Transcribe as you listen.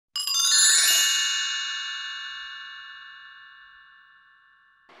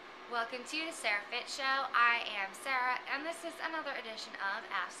Welcome to the Sarah Fit Show. I am Sarah, and this is another edition of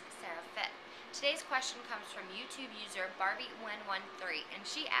Ask Sarah Fit. Today's question comes from YouTube user Barbie113, and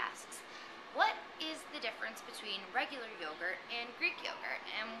she asks, what is the difference between regular yogurt and Greek yogurt,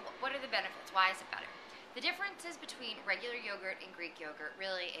 and what are the benefits? Why is it better? The differences between regular yogurt and Greek yogurt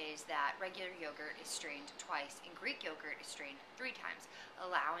really is that regular yogurt is strained twice and Greek yogurt is strained 3 times,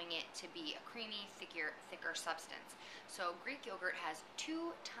 allowing it to be a creamy, thicker substance. So Greek yogurt has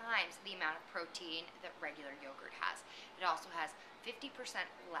 2 times the amount of protein that regular yogurt has. It also has 50%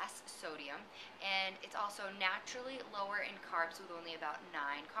 less sodium, and it's also naturally lower in carbs with only about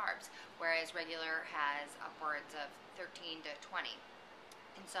 9 carbs, whereas regular has upwards of 13 to 20.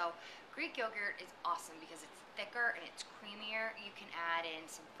 And so Greek yogurt is awesome because it's thicker and it's creamier. You can add in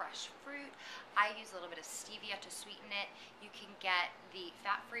some fresh fruit. I use a little bit of stevia to sweeten it. You can get the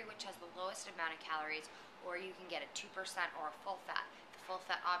fat-free, which has the lowest amount of calories, or you can get a 2% or a full fat. The full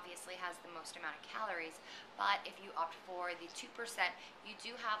fat obviously has the most amount of calories, but if you opt for the 2%, you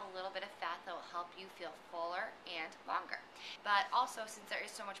do have a little bit of fat that will help you feel fuller and longer. But also, since there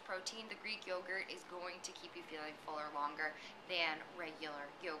is so much protein, the Greek yogurt is going to keep you feeling fuller longer than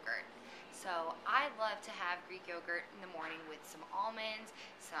regular yogurt. So I love to have Greek yogurt in the morning with some almonds,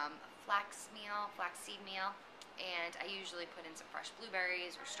 some flaxseed meal, and I usually put in some fresh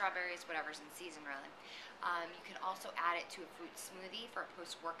blueberries or strawberries, whatever's in season really. You can also add it to a fruit smoothie for a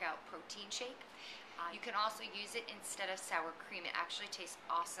post-workout protein shake. You can also use it instead of sour cream. It actually tastes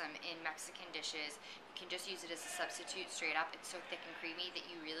awesome in Mexican dishes. You can just use it as a substitute straight up. It's so thick and creamy that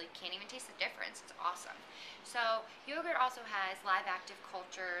you really can't even taste the difference. It's awesome. So yogurt also has live active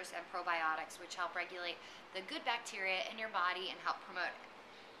cultures and probiotics, which help regulate the good bacteria in your body and help promote it.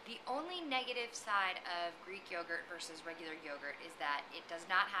 The only negative side of Greek yogurt versus regular yogurt is that it does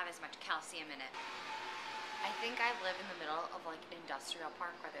not have as much calcium in it. I think I live in the middle of like an industrial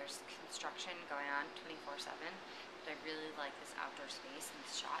park where there's construction going on 24/7, but I really like this outdoor space and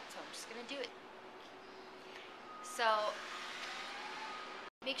this shot, so I'm just gonna do it. So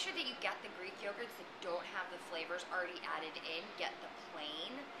make sure that you get the Greek yogurts that don't have the flavors already added in. Get the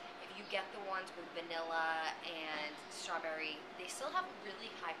plain. If you get the ones with vanilla and strawberry, they still have really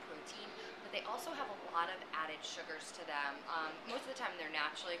high protein, but they also have a lot of added sugars to them. Most of the time they're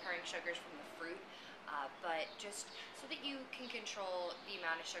naturally occurring sugars from the fruit, but just so that you can control the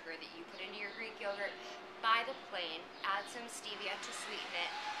amount of sugar that you put into your Greek yogurt, buy the plain, add some stevia to sweeten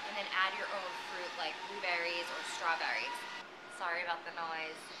it, and then add your own fruit like blueberries or strawberries. Sorry about the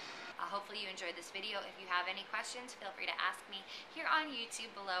noise. Hopefully you enjoyed this video. If you have any questions, feel free to ask me here on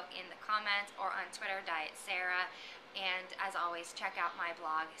YouTube below in the comments, or on Twitter, Diet Sarah. And as always, check out my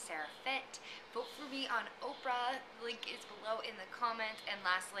blog, Sarah Fit. Vote for me on Oprah. Link is below in the comments. And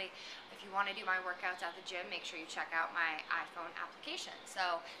lastly, if you want to do my workouts at the gym, make sure you check out my iPhone application.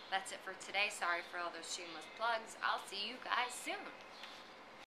 So that's it for today. Sorry for all those shameless plugs. I'll see you guys soon.